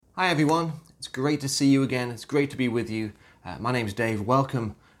Hi everyone, it's great to see you again. It's great to be with you. My name's Dave.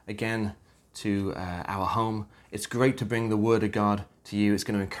 Welcome again to our home. It's great to bring the Word of God to you. It's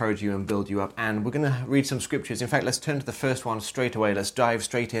going to encourage you and build you up. And we're going to read some scriptures. In fact, let's turn to the first one straight away. Let's dive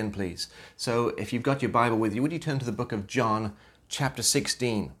straight in, please. So if you've got your Bible with you, would you turn to the book of John, chapter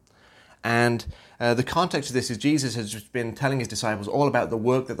 16? And the context of this is Jesus has just been telling his disciples all about the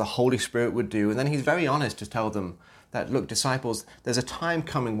work that the Holy Spirit would do. And then he's very honest to tell them that, look, disciples, there's a time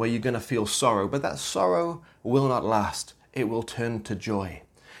coming where you're going to feel sorrow, but that sorrow will not last. It will turn to joy.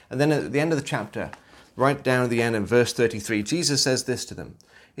 And then at the end of the chapter, right down at the end in verse 33, Jesus says this to them.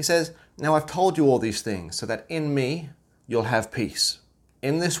 He says, "Now I've told you all these things so that in me you'll have peace.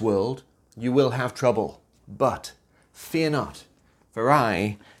 In this world you will have trouble, but fear not, for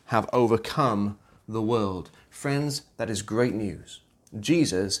I have overcome the world." Friends, that is great news.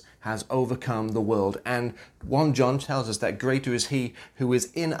 Jesus has overcome the world, and 1 John tells us that greater is he who is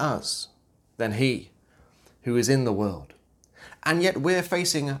in us than he who is in the world. And yet we're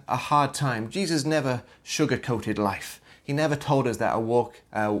facing a hard time. Jesus never sugar-coated life. He never told us that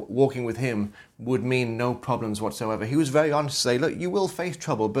walking with him would mean no problems whatsoever. He was very honest to say, look, you will face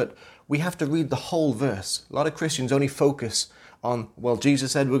trouble, but we have to read the whole verse. A lot of Christians only focus on, well,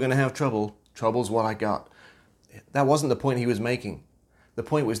 Jesus said we're going to have trouble. Trouble's what I got. That wasn't the point he was making. The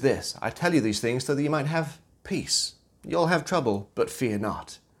point was this: I tell you these things so that you might have peace. You'll have trouble, but fear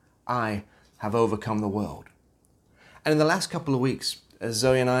not. I have overcome the world. And in the last couple of weeks, as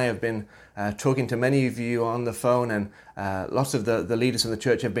Zoe and I have been talking to many of you on the phone, and lots of the leaders in the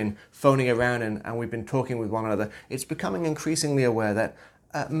church have been phoning around, and we've been talking with one another, it's becoming increasingly aware that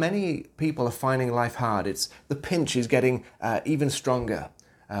many people are finding life hard. The pinch is getting even stronger.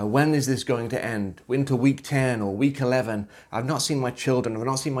 When is this going to end? Into week 10 or week 11? I've not seen my children. I've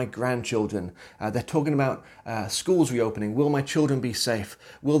not seen my grandchildren. They're talking about schools reopening. Will my children be safe?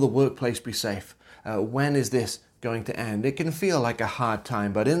 Will the workplace be safe? When is this going to end? It can feel like a hard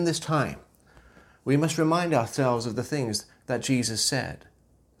time, but in this time, we must remind ourselves of the things that Jesus said.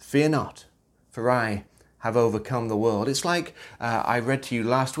 Fear not, for I have overcome the world. It's like I read to you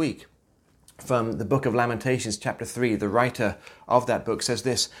last week from the book of Lamentations, chapter 3. The writer of that book says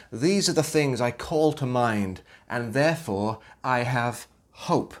this: "These are the things I call to mind, and therefore I have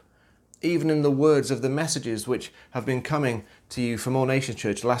hope." Even in the words of the messages which have been coming to you from All Nations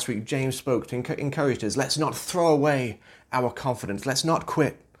Church. Last week, James spoke to encourage us. Let's not throw away our confidence. Let's not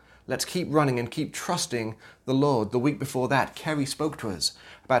quit. Let's keep running and keep trusting the Lord. The week before that, Kerry spoke to us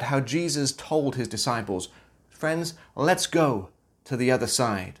about how Jesus told his disciples, friends, let's go to the other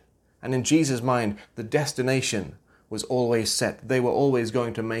side. And in Jesus' mind, the destination was always set. They were always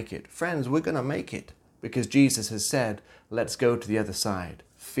going to make it. Friends, we're going to make it because Jesus has said, let's go to the other side.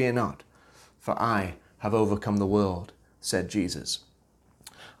 Fear not, for I have overcome the world, said Jesus.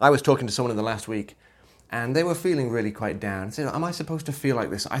 I was talking to someone in the last week, and they were feeling really quite down. They said, am I supposed to feel like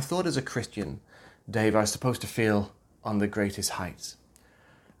this? I thought as a Christian, Dave, I was supposed to feel on the greatest heights.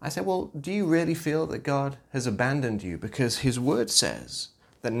 I said, well, do you really feel that God has abandoned you? Because his word says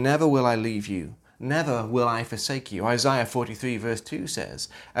that never will I leave you, never will I forsake you. Isaiah 43 verse 2 says,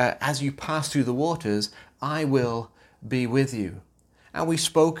 as you pass through the waters, I will be with you. And we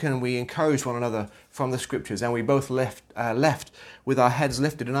spoke and we encouraged one another from the scriptures, and we both left with our heads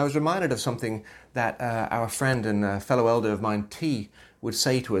lifted. And I was reminded of something that our friend and fellow elder of mine, T, would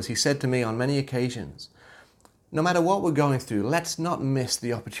say to us. He said to me on many occasions, no matter what we're going through, let's not miss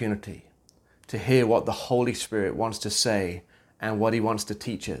the opportunity to hear what the Holy Spirit wants to say and what he wants to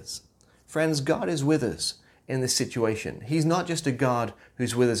teach us. Friends, God is with us in this situation. He's not just a God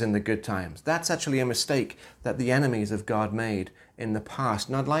who's with us in the good times. That's actually a mistake that the enemies of God made in the past.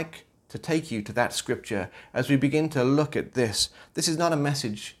 And I'd like to take you to that scripture as we begin to look at this. This is not a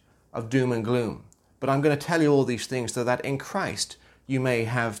message of doom and gloom, but I'm going to tell you all these things so that in Christ you may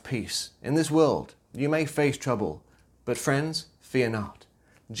have peace. In this world, you may face trouble, but friends, fear not.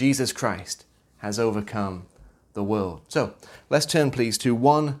 Jesus Christ has overcome the world. So let's turn please to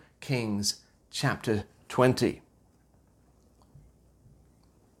 1 Kings chapter 20.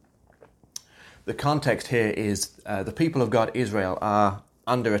 The context here is the people of God, Israel, are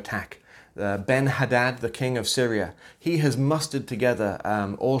under attack. Ben-Hadad, the king of Syria, he has mustered together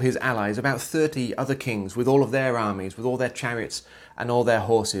all his allies, about 30 other kings with all of their armies, with all their chariots and all their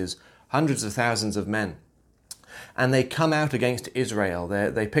horses, hundreds of thousands of men. And they come out against Israel.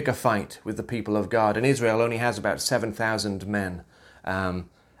 They pick a fight with the people of God. And Israel only has about 7,000 men.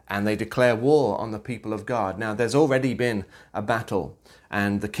 And they declare war on the people of God. Now, there's already been a battle.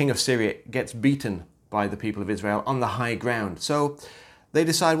 And the king of Syria gets beaten by the people of Israel on the high ground. So they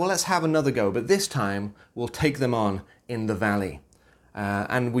decide, well, let's have another go. But this time, we'll take them on in the valley.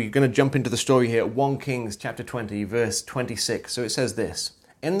 And we're going to jump into the story here at 1 Kings chapter 20, verse 26. So it says this: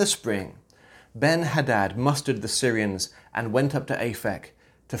 In the spring, Ben-Hadad mustered the Syrians and went up to Aphek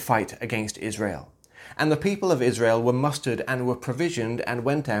to fight against Israel. And the people of Israel were mustered and were provisioned and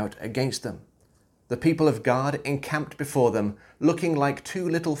went out against them. The people of God encamped before them, looking like two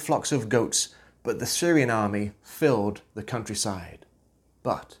little flocks of goats, but the Syrian army filled the countryside.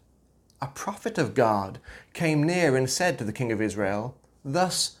 But a prophet of God came near and said to the king of Israel,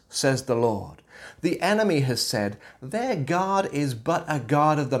 Thus says the Lord, the enemy has said, Their God is but a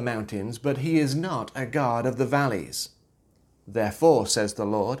God of the mountains, but he is not a God of the valleys. Therefore, says the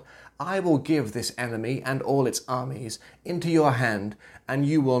Lord, I will give this enemy and all its armies into your hand, and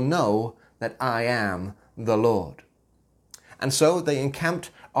you will know that I am the Lord. And so they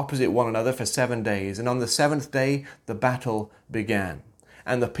encamped opposite one another for 7 days, and on the 7th day the battle began.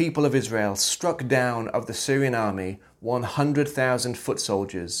 And the people of Israel struck down of the Syrian army 100,000 foot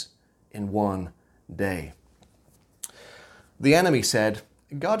soldiers in 1 day. The enemy said,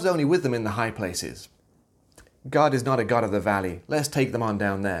 God's only with them in the high places. God is not a God of the valley. Let's take them on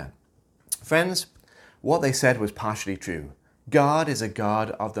down there. Friends, what they said was partially true. God is a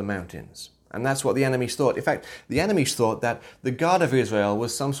God of the mountains. And that's what the enemies thought. In fact, the enemies thought that the God of Israel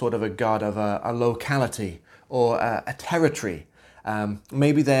was some sort of a God of a locality or a territory.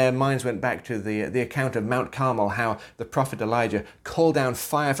 Maybe their minds went back to the account of Mount Carmel, how the prophet Elijah called down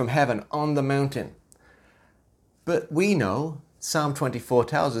fire from heaven on the mountain. But we know, Psalm 24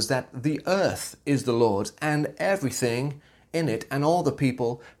 tells us that the earth is the Lord's and everything in it, and all the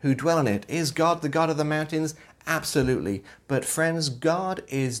people who dwell in it. Is God the God of the mountains? Absolutely. But friends, God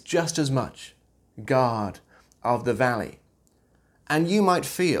is just as much God of the valley. And you might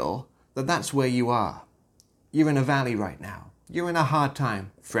feel that that's where you are. You're in a valley right now. You're in a hard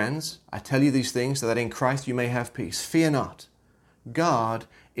time. Friends, I tell you these things so that in Christ you may have peace. Fear not. God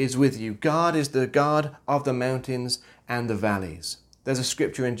is with you. God is the God of the mountains and the valleys. There's a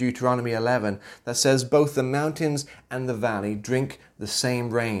scripture in Deuteronomy 11 that says both the mountains and the valley drink the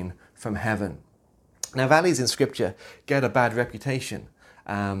same rain from heaven. Now, valleys in scripture get a bad reputation.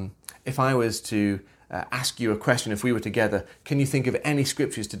 If I was to ask you a question, if we were together, can you think of any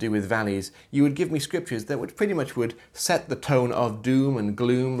scriptures to do with valleys? You would give me scriptures that would pretty much set the tone of doom and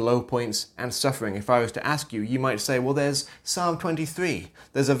gloom, low points and suffering. If I was to ask you, you might say, well, there's Psalm 23.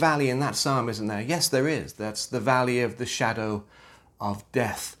 There's a valley in that psalm, isn't there? Yes, there is. That's the valley of the shadow of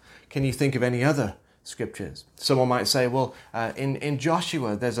death. Can you think of any other scriptures? Someone might say, well, in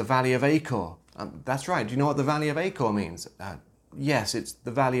Joshua, there's a valley of Achor. That's right. Do you know what the valley of Achor means? Yes, it's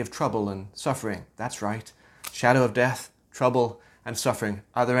the valley of trouble and suffering. That's right. Shadow of death, trouble and suffering.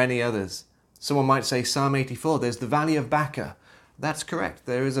 Are there any others? Someone might say Psalm 84, there's the valley of Baca. That's correct.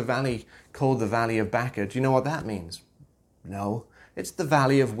 There is a valley called the valley of Baca. Do you know what that means? No. It's the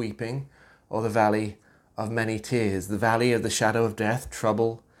valley of weeping, or the valley of many tears. The valley of the shadow of death,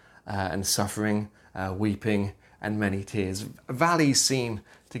 trouble and suffering, weeping and many tears. Valleys seem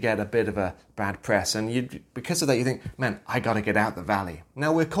to get a bit of a bad press, and because of that you think, man, I got to get out the valley.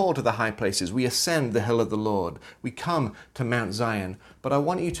 Now we're called to the high places. We ascend the hill of the Lord. We come to Mount Zion. But I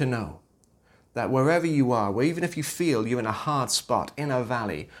want you to know that wherever you are, where even if you feel you're in a hard spot, in a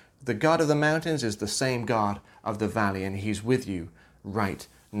valley, the God of the mountains is the same God of the valley, and he's with you right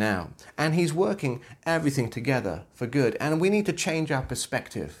now. And he's working everything together for good. And we need to change our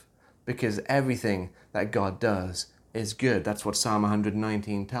perspective, because everything that God does is good. That's what Psalm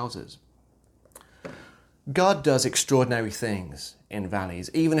 119 tells us. God does extraordinary things in valleys,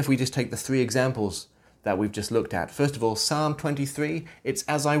 even if we just take the 3 examples that we've just looked at. First of all, Psalm 23, it's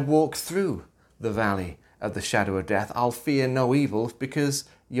as I walk through the valley of the shadow of death, I'll fear no evil because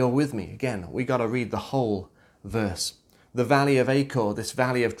you're with me. Again, we got to read the whole verse. The valley of Achor, this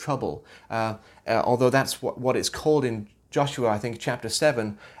valley of trouble, although that's what it's called in Joshua, I think, chapter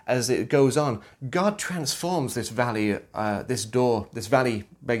 7, as it goes on, God transforms this valley, this valley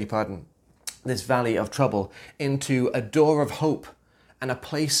of trouble into a door of hope and a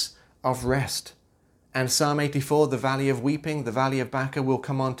place of rest. And Psalm 84, the valley of weeping, the valley of Baca, we'll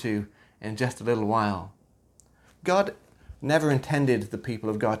come on to in just a little while. God never intended the people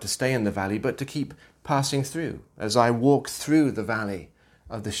of God to stay in the valley, but to keep passing through, as I walk through the valley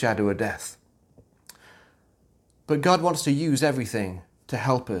of the shadow of death. But God wants to use everything to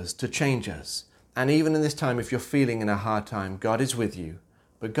help us, to change us. And even in this time, if you're feeling in a hard time, God is with you.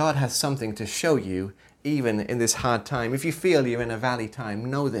 But God has something to show you even in this hard time. If you feel you're in a valley time,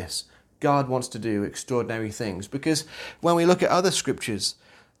 know this. God wants to do extraordinary things. Because when we look at other scriptures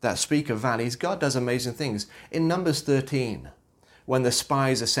that speak of valleys, God does amazing things. In Numbers 13, when the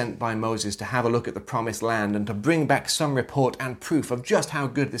spies are sent by Moses to have a look at the promised land and to bring back some report and proof of just how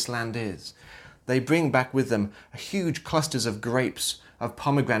good this land is, they bring back with them huge clusters of grapes, of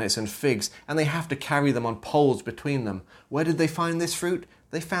pomegranates and figs, and they have to carry them on poles between them. Where did they find this fruit?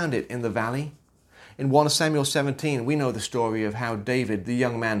 They found it in the valley. In 1 Samuel 17, we know the story of how David, the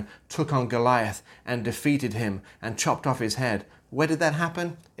young man, took on Goliath and defeated him and chopped off his head. Where did that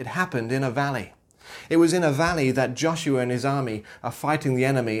happen? It happened in a valley. It was in a valley that Joshua and his army are fighting the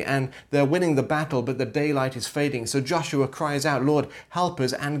enemy, and they're winning the battle, but the daylight is fading. So Joshua cries out, "Lord, help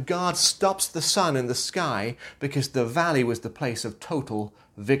us," and God stops the sun in the sky because the valley was the place of total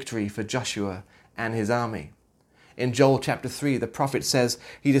victory for Joshua and his army. In Joel chapter 3, the prophet says,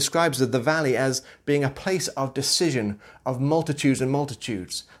 he describes the valley as being a place of decision of multitudes and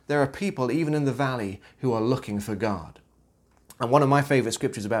multitudes. There are people, even in the valley, who are looking for God. And one of my favorite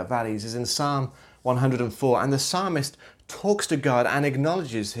scriptures about valleys is in Psalm 104. And the psalmist talks to God and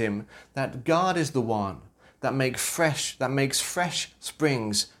acknowledges him that God is the one that makes fresh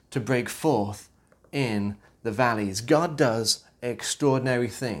springs to break forth in the valleys. God does extraordinary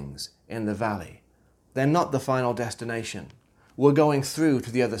things in the valley. They're not the final destination. We're going through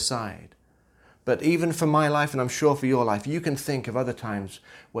to the other side. But even for my life, and I'm sure for your life, you can think of other times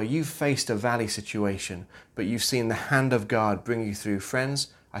where you've faced a valley situation, but you've seen the hand of God bring you through. Friends,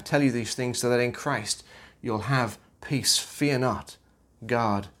 I tell you these things so that in Christ you'll have peace. Fear not.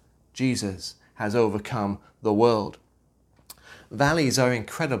 God, Jesus, has overcome the world. Valleys are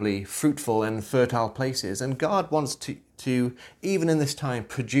incredibly fruitful and fertile places, and God wants to, even in this time,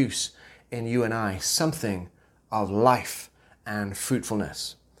 produce in you and I something of life and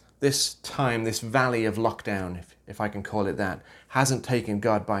fruitfulness. This time, this valley of lockdown, if I can call it that, hasn't taken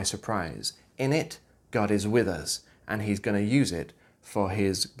God by surprise. In it, God is with us, and he's going to use it for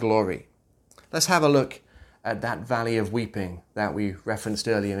his glory. Let's have a look at that valley of weeping that we referenced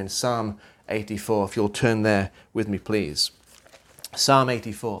earlier in Psalm 84. If you'll turn there with me, please. Psalm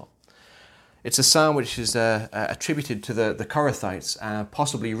 84. It's a psalm which is attributed to the Korathites,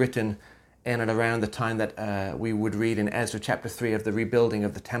 possibly written in and around the time that we would read in Ezra chapter 3 of the rebuilding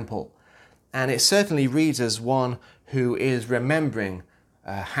of the temple. And it certainly reads as one who is remembering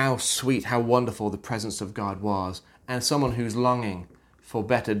how sweet, how wonderful the presence of God was, and someone who's longing for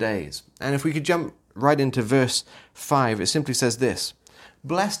better days. And if we could jump right into verse 5, it simply says this: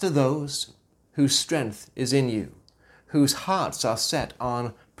 "Blessed are those whose strength is in you, whose hearts are set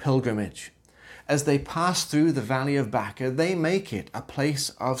on pilgrimage. As they pass through the valley of Baca, they make it a place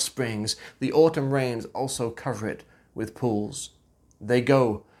of springs. The autumn rains also cover it with pools. They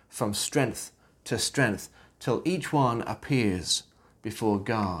go from strength to strength till each one appears before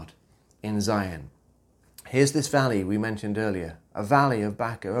God in Zion." Here's this valley we mentioned earlier, a valley of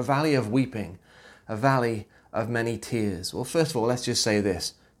Baca, a valley of weeping, a valley of many tears. Well, first of all, let's just say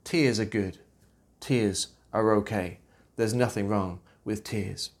this: tears are good. Tears are okay. There's nothing wrong with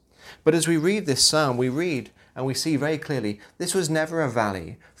tears. But as we read this psalm, we read and we see very clearly this was never a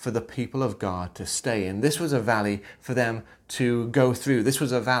valley for the people of God to stay in. This was a valley for them to go through. This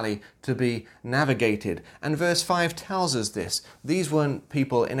was a valley to be navigated. And verse 5 tells us this. These weren't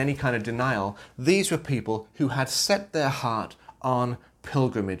people in any kind of denial. These were people who had set their heart on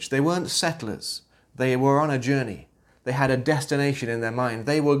pilgrimage. They weren't settlers. They were on a journey. They had a destination in their mind.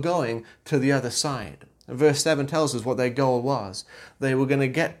 They were going to the other side. Verse 7 tells us what their goal was. They were going to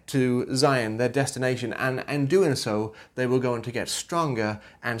get to Zion, their destination, and in doing so, they were going to get stronger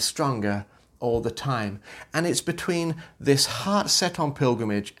and stronger all the time. And it's between this heart set on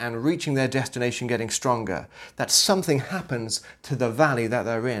pilgrimage and reaching their destination getting stronger that something happens to the valley that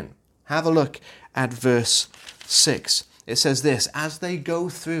they're in. Have a look at verse 6. It says this: "As they go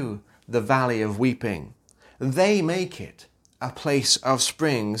through the valley of weeping, they make it a place of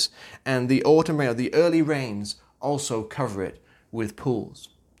springs, and the autumn rain, the early rains also cover it with pools."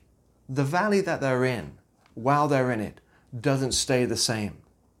 The valley that they're in, while they're in it, doesn't stay the same.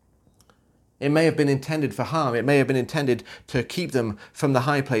 It may have been intended for harm. It may have been intended to keep them from the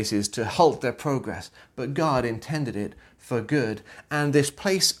high places, to halt their progress. But God intended it for good. And this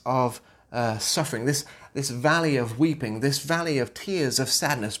place of suffering, this valley of weeping, this valley of tears, of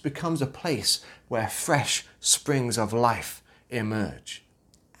sadness, becomes a place where fresh springs of life emerge.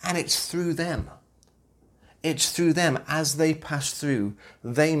 And it's through them. It's through them. As they pass through,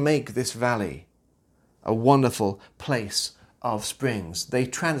 they make this valley a wonderful place of springs. They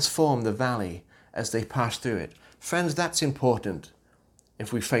transform the valley as they pass through it. Friends, that's important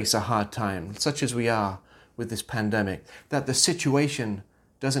if we face a hard time, such as we are with this pandemic, that the situation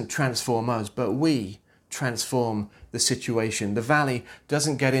doesn't transform us, but we transform the situation. The valley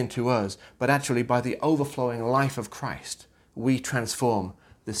doesn't get into us, but actually by the overflowing life of Christ, we transform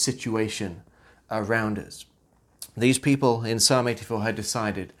the situation around us. These people in Psalm 84 had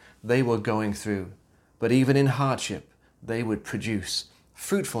decided they were going through, but even in hardship, they would produce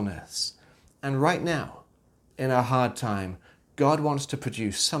fruitfulness. And right now, in a hard time, God wants to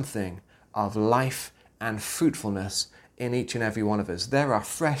produce something of life and fruitfulness in each and every one of us. There are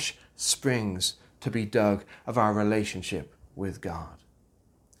fresh springs to be dug of our relationship with God.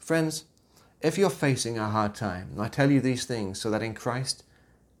 Friends, if you're facing a hard time, I tell you these things so that in Christ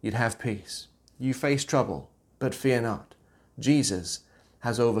you'd have peace. You face trouble, but fear not. Jesus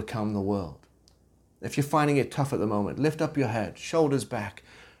has overcome the world. If you're finding it tough at the moment, lift up your head, shoulders back.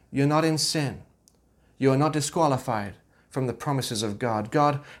 You're not in sin. You are not disqualified from the promises of God.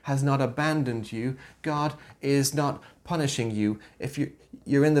 God has not abandoned you. God is not punishing you. If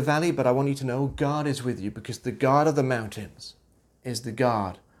you're in the valley, but I want you to know God is with you, because the God of the mountains is the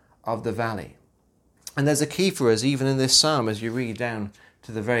God of the valley. And there's a key for us even in this psalm as you read down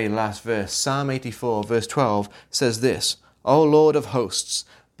to the very last verse. Psalm 84 verse 12 says this, O Lord of hosts,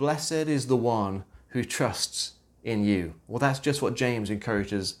 blessed is the one who trusts in you. Well, that's just what James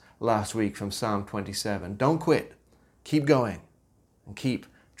encourages last week from Psalm 27. Don't quit. Keep going and keep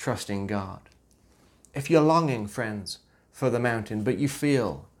trusting God. If you're longing, friends, for the mountain, but you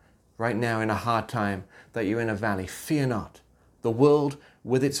feel right now in a hard time that you're in a valley, fear not. The world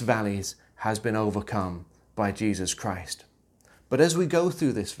with its valleys has been overcome by Jesus Christ. But as we go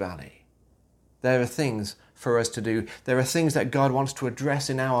through this valley, there are things for us to do. There are things that God wants to address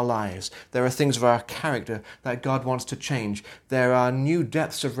in our lives. There are things of our character that God wants to change. There are new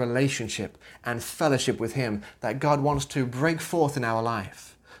depths of relationship and fellowship with Him that God wants to break forth in our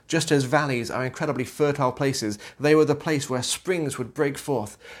life. Just as valleys are incredibly fertile places, they were the place where springs would break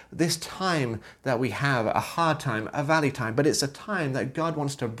forth. This time that we have, a hard time, a valley time, but it's a time that God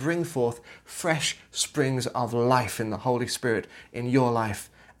wants to bring forth fresh springs of life in the Holy Spirit in your life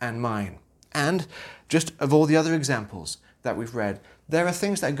and mine. And just of all the other examples that we've read, there are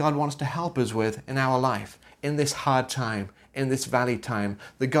things that God wants to help us with in our life, in this hard time, in this valley time.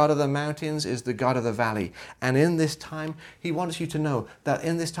 The God of the mountains is the God of the valley. And in this time, He wants you to know that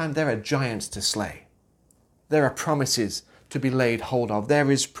in this time there are giants to slay. There are promises to be laid hold of.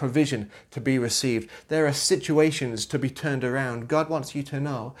 There is provision to be received. There are situations to be turned around. God wants you to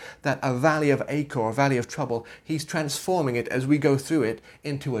know that a valley of Achor, a valley of trouble, He's transforming it as we go through it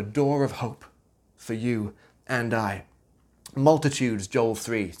into a door of hope for you and I. Multitudes, Joel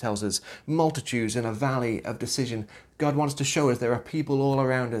 3 tells us, multitudes in a valley of decision. God wants to show us there are people all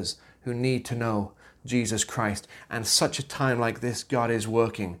around us who need to know Jesus Christ. And such a time like this, God is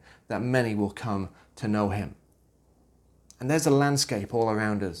working that many will come to know Him. And there's a landscape all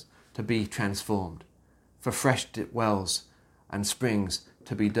around us to be transformed, for fresh wells and springs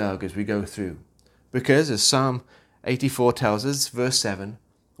to be dug as we go through. Because as Psalm 84 tells us, verse 7,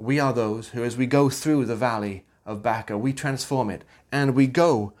 we are those who, as we go through the valley of Baca, we transform it and we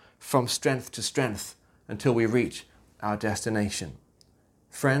go from strength to strength until we reach our destination.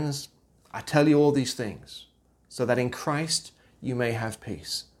 Friends, I tell you all these things so that in Christ you may have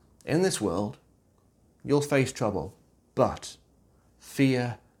peace. In this world, you'll face trouble, but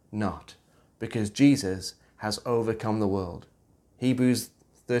fear not, because Jesus has overcome the world. Hebrews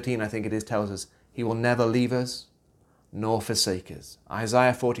 13, I think it is, tells us He will never leave us nor forsake us.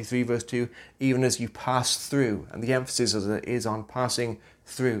 Isaiah 43 verse 2, even as you pass through, and the emphasis is on passing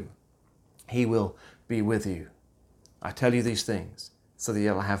through, He will be with you. I tell you these things so that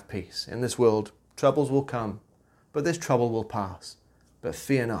you'll have peace. In this world, troubles will come, but this trouble will pass. But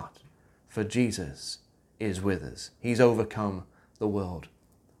fear not, for Jesus is with us. He's overcome the world.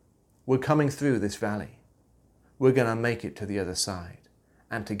 We're coming through this valley. We're going to make it to the other side.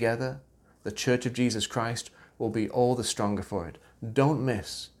 And together, the Church of Jesus Christ will be all the stronger for it. Don't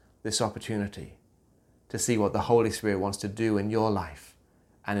miss this opportunity to see what the Holy Spirit wants to do in your life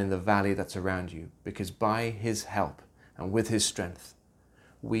and in the valley that's around you, because by His help and with His strength,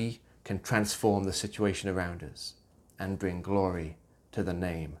 we can transform the situation around us and bring glory to the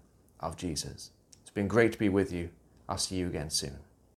name of Jesus. It's been great to be with you. I'll see you again soon.